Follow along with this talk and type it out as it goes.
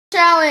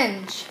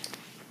Challenge.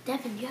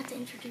 Devin, you have to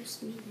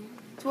introduce me then.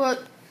 It's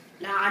what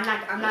No, I'm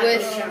not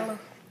with going to.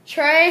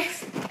 Trey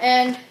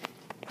and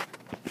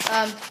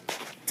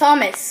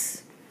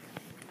Thomas.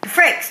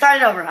 Frick,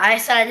 start it over. I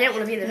said I didn't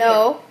want to be there.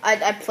 No,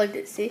 I plugged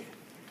it. See.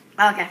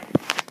 Okay.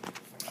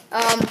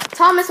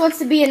 Thomas wants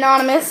to be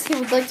anonymous. He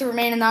would like to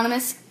remain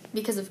anonymous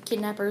because of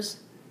kidnappers.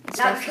 And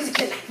Not stuff. because of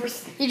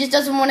kidnappers. He just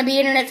doesn't want to be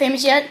internet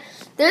famous yet.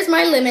 There's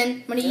my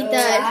lemon. I'm gonna eat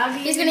that.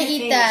 He's gonna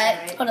eat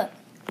that. Right? Hold up.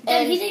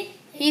 Then And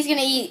he's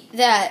gonna eat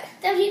that.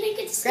 Then he didn't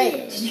get to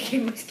Great. see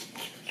it.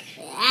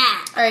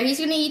 Yeah. Alright, he's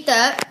gonna eat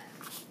that.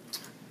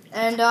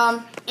 And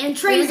And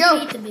Trey's go.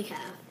 gonna eat the big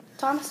half.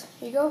 Thomas,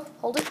 here you go.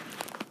 Hold it.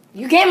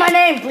 You gave my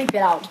name. Bleep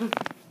it out.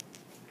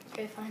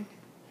 Okay, fine.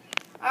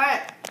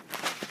 Alright.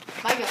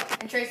 My go.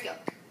 And Trey's go.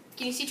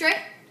 Can you see Trey?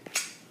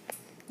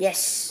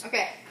 Yes.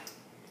 Okay.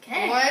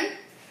 Okay. One.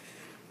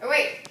 Or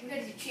wait, we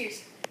gotta do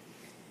cheers.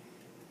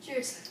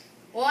 Cheers.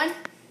 1,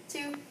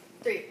 2,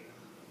 3.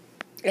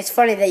 It's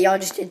funny that y'all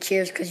just did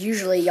cheers because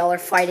usually y'all are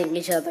fighting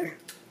each other.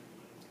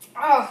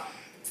 Oh.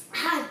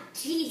 Ah,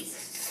 jeez.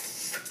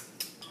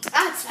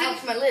 Ah, it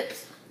stinks my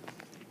lips.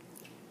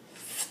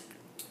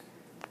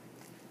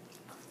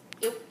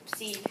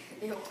 Oopsie.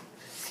 Ew.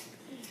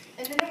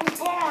 And then it was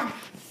born.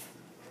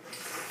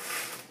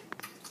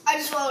 I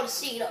just swallowed a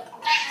seed.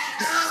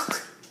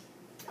 Oh,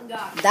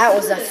 God. That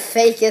was the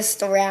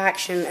fakest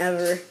reaction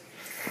ever.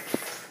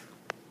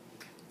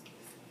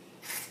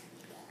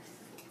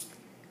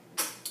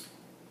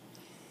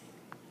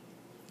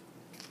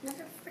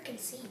 Another freaking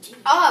CG.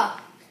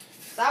 Ah,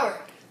 sour.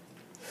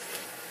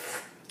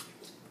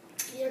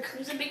 Here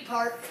comes a big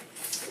part.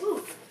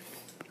 Ooh.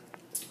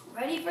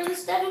 Ready for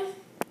this, Devin?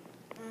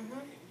 Mm-hmm.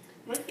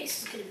 My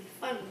face is gonna be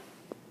fun.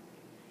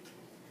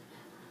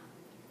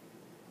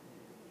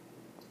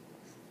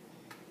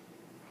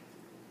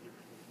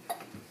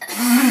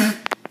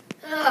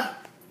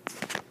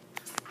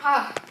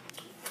 Ah.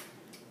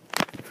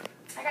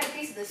 I got a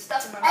piece of this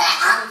stuff in my mouth. I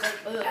was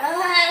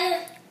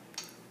like,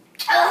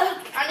 ugh.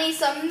 I need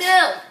some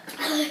milk.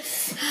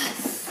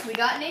 We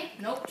got any?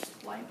 Nope.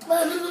 Just wine.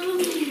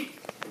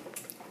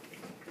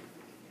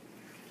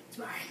 It's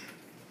mine.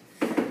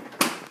 The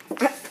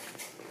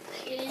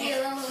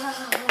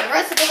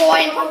rest of the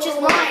Hawaiian punch is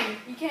mine.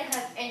 You can't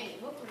have any.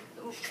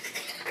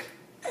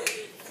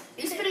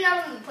 You spit it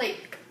out on the plate.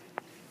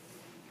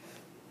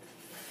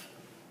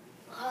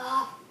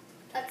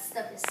 That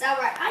stuff is sour.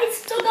 I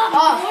still got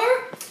Oh.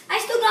 more. I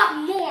still got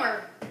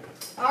more.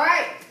 All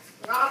right.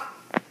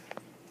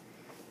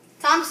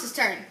 Thomas's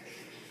turn.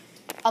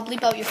 I'll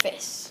bleep out your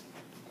face.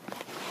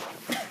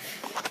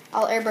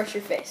 I'll airbrush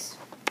your face.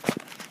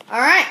 All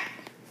right.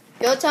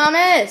 Go,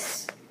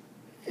 Thomas.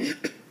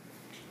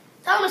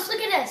 Thomas, look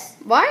at this.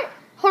 Why?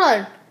 Hold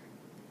on.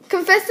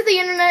 Confess to the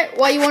internet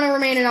why you want to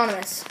remain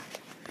anonymous.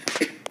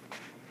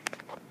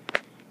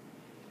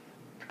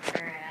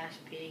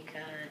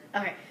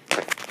 Okay.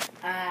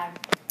 I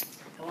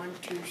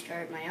want to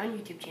start my own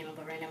YouTube channel,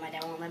 but right now my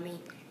dad won't let me,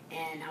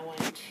 and I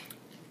want,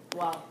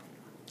 well...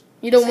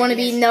 You don't want to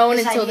be known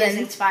this until idea is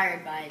then.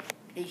 inspired by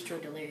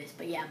H2O Delirious,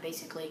 but yeah,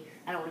 basically,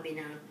 I don't want to be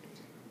known.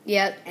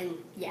 Yeah. And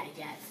yeah,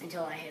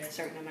 until I hit a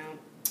certain amount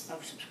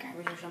of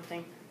subscribers or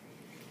something.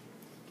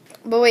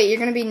 But wait, you're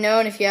going to be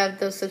known if you have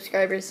those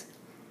subscribers.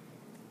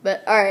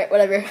 But, alright,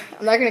 whatever.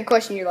 I'm not going to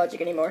question your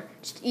logic anymore.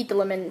 Just eat the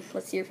lemon.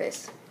 Let's see your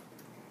face.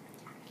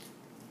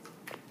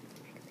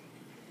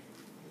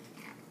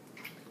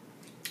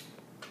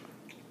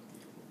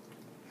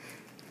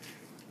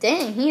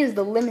 Dang, he is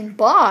the lemon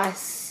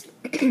boss.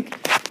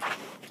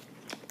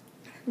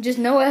 Just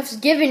no F's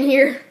given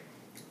here.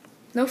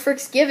 No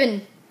fricks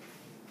given.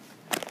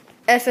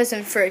 F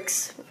isn't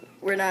fricks.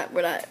 We're not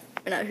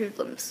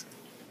hoodlums.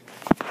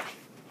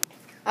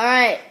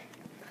 Alright.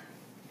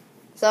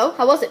 So,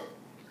 how was it?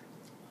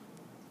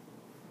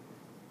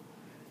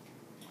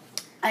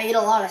 I eat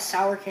a lot of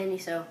sour candy,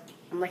 so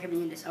I'm like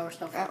immune to sour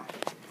stuff. Oh.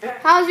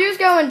 How's yours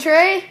going,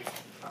 Trey?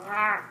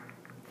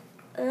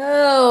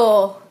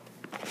 Oh.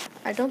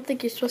 I don't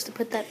think you're supposed to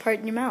put that part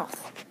in your mouth.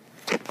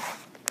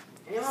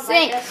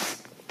 Sink.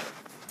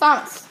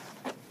 Thomas.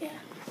 Yeah.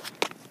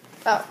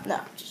 Oh, no.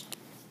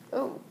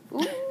 Oh. Ooh,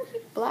 he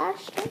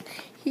flashed it.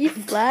 He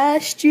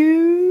flashed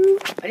you.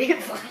 I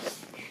didn't flash.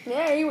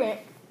 Yeah, he went.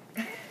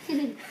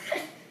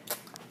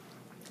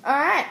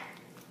 Alright.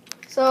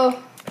 So,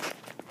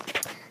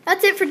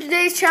 that's it for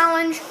today's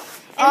challenge.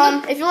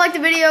 If you liked the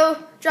video,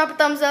 drop a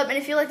thumbs up. And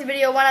if you liked the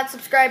video, why not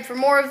subscribe for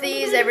more of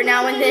these every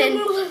now and then.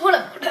 Hold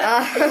up.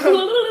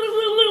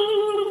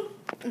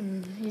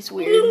 He's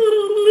weird.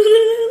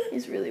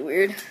 He's really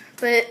weird.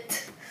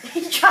 But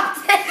He dropped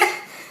it.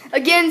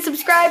 again,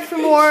 subscribe for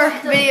more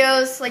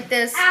videos like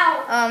this.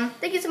 Ow.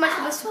 Thank you so much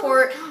for the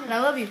support, and I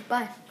love you.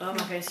 Bye. Oh,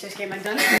 my face just came undone.